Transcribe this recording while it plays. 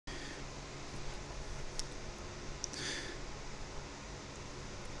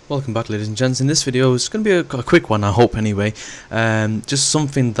Welcome back, ladies and gents. In this video, it's going to be a quick one, I hope anyway. Just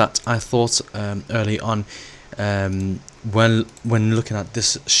something that I thought early on when looking at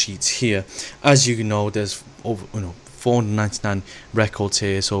this sheet here. As you know, there's over 499 records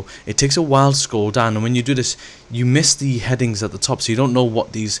here, so it takes a while to scroll down, and when you do this you miss the headings at the top, so you don't know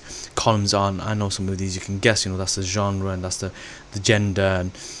what these columns are. And I know some of these you can guess, that's the genre and that's the gender,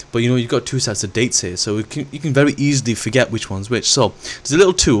 but you've got two sets of dates here, so you can very easily forget which one's which. So there's a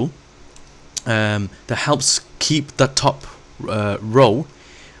little tool that helps keep that top row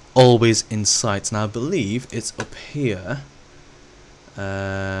always in sight. Now I believe it's up here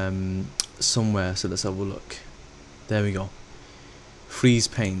somewhere, so let's have a look. There we go. Freeze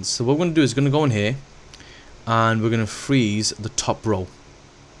panes. So what we're going to do is we're going to go in here and we're going to freeze the top row.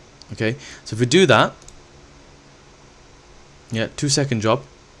 Okay, so if we do that, 2-second job.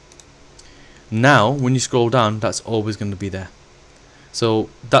 Now when you scroll down, that's always going to be there. So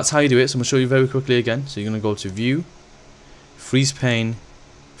that's how you do it. So I'm going to show you very quickly again. So you're going to go to view, freeze pane,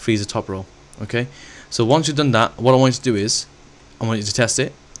 freeze the top row. Okay, so once you've done that, what I want you to do is I want you to test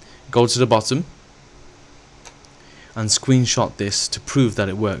it. Go to the bottom and screenshot this to prove that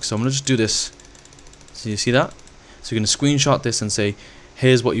it works. So I'm going to just do this. So you see that? So you're going to screenshot this and say,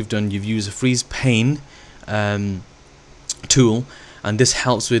 here's what you've done. You've used a freeze pane tool, and this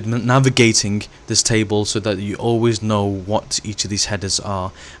helps with navigating this table so that you always know what each of these headers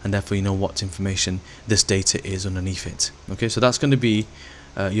are, and therefore you know what information this data is underneath it. Okay, so that's going to be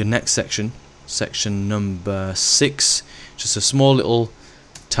your next section, section number 6. Just a small little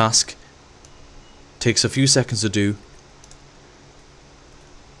task. Takes a few seconds to do,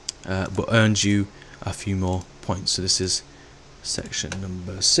 but earns you a few more points. So this is section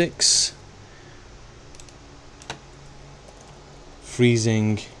number 6,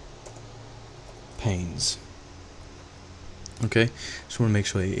 freezing panes. Okay, just want to make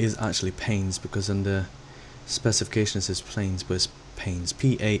sure it is actually panes, because in the specification it says planes, but it's panes,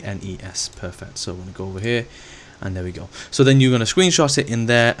 P-A-N-E-S. Perfect. So I'm going to go over here, and there we go. So then you're going to screenshot it in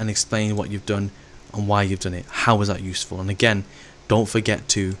there and explain what you've done and why you've done it. How is that useful? And again, don't forget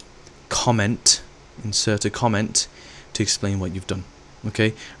to comment, insert a comment to explain what you've done.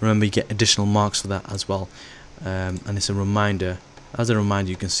 Okay, remember you get additional marks for that as well, and it's a reminder. As a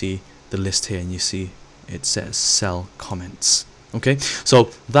reminder, you can see the list here, and you see it says cell comments. Okay,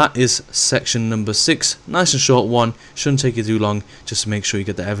 so that is section number 6. Nice and short one, shouldn't take you too long, just to make sure you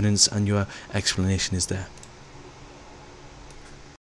get the evidence and your explanation is there.